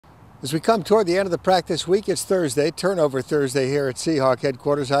As we come toward the end of the practice week, it's Thursday, Turnover Thursday here at Seahawk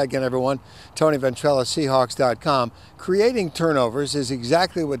headquarters. Hi again, everyone. Tony Ventrella, Seahawks.com. Creating turnovers is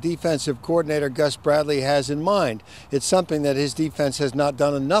exactly what defensive coordinator Gus Bradley has in mind. It's something that his defense has not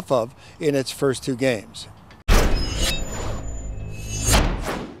done enough of in its first two games.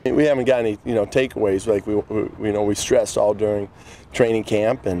 We haven't got any, takeaways like we stressed all during training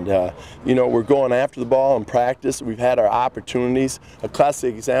camp, and we're going after the ball in practice. We've had our opportunities. A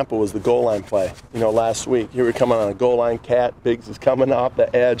classic example was the goal line play. Last week here we're coming on a goal line. Biggs is coming off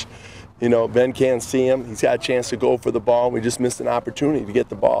the edge. Ben can't see him. He's got a chance to go for the ball. We just missed an opportunity to get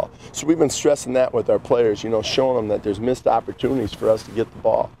the ball. So we've been stressing that with our players. Showing them that there's missed opportunities for us to get the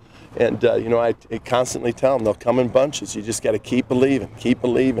ball. And, I constantly tell them they'll come in bunches. You just got to keep believing,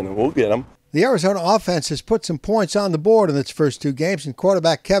 and we'll get them. The Arizona offense has put some points on the board in its first two games, and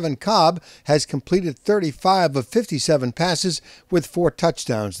quarterback Kevin Kolb has completed 35 of 57 passes with 4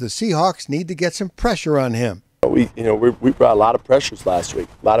 touchdowns. The Seahawks need to get some pressure on him. We brought a lot of pressures last week,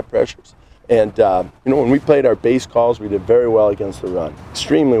 a lot of pressures. And, when we played our base calls, we did very well against the run,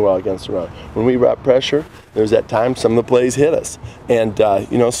 extremely well against the run. When we brought pressure, there's that time some of the plays hit us. And,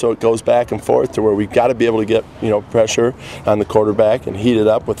 so it goes back and forth to where we've got to be able to get, pressure on the quarterback and heat it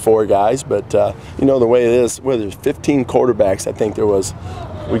up with 4 guys. But, the way it is, where there's 15 quarterbacks, I think there was,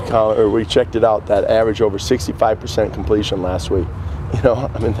 we checked it out, that average over 65% completion last week.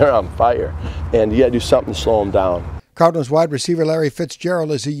 They're on fire. And you got to do something to slow them down. Cardinals wide receiver Larry Fitzgerald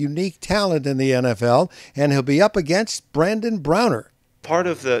is a unique talent in the NFL, and he'll be up against Brandon Browner. Part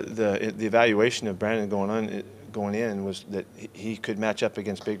of the evaluation of Brandon going in was that he could match up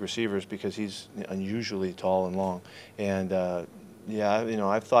against big receivers because he's unusually tall and long. And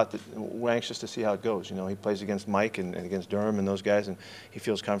I've thought that we're anxious to see how it goes. He plays against Mike and against Durham and those guys, and he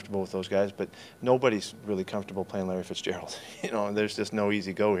feels comfortable with those guys. But nobody's really comfortable playing Larry Fitzgerald. There's just no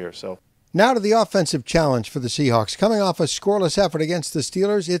easy go here. So. Now to the offensive challenge for the Seahawks. Coming off a scoreless effort against the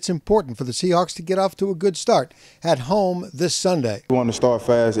Steelers, it's important for the Seahawks to get off to a good start at home this Sunday. We want to start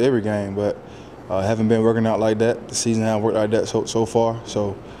fast every game, but haven't been working out like that. The season hasn't worked like that so far.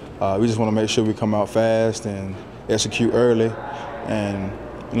 So we just want to make sure we come out fast and execute early. And,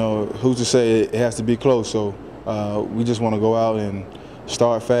 who's to say it has to be close. So we just want to go out and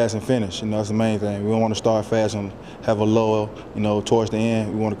start fast and finish. That's the main thing. We don't want to start fast and have a lower, towards the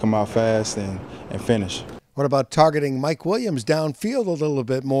end. We want to come out fast and finish. What about targeting Mike Williams downfield a little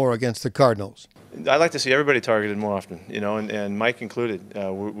bit more against the Cardinals? I'd like to see everybody targeted more often, and Mike included.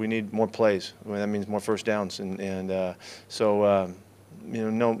 We need more plays. That means more first downs, so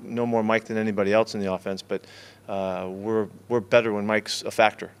no more Mike than anybody else in the offense, but we're better when Mike's a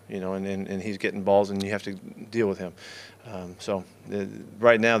factor, and he's getting balls and you have to deal with him.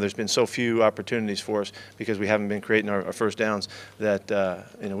 Right now there's been so few opportunities for us because we haven't been creating our first downs that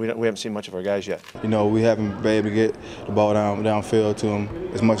we haven't seen much of our guys yet. We haven't been able to get the ball downfield to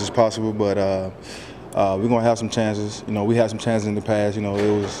them as much as possible, but we're gonna have some chances. We had some chances in the past. It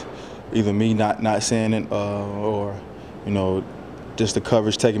was either me not seeing it or just the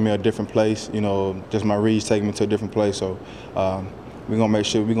coverage taking me a different place. Just my reads taking me to a different place. So we're gonna make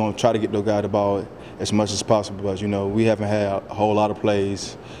sure we're gonna try to get those guys the ball as much as possible. But we haven't had a whole lot of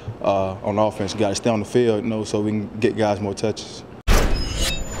plays on offense. You got to stay on the field, so we can get guys more touches.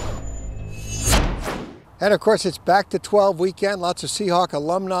 And, of course, it's back to 12 weekend. Lots of Seahawk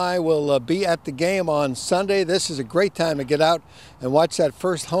alumni will be at the game on Sunday. This is a great time to get out and watch that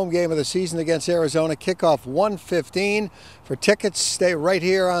first home game of the season against Arizona. Kickoff 1:15. For tickets, stay right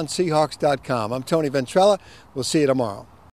here on Seahawks.com. I'm Tony Ventrella. We'll see you tomorrow.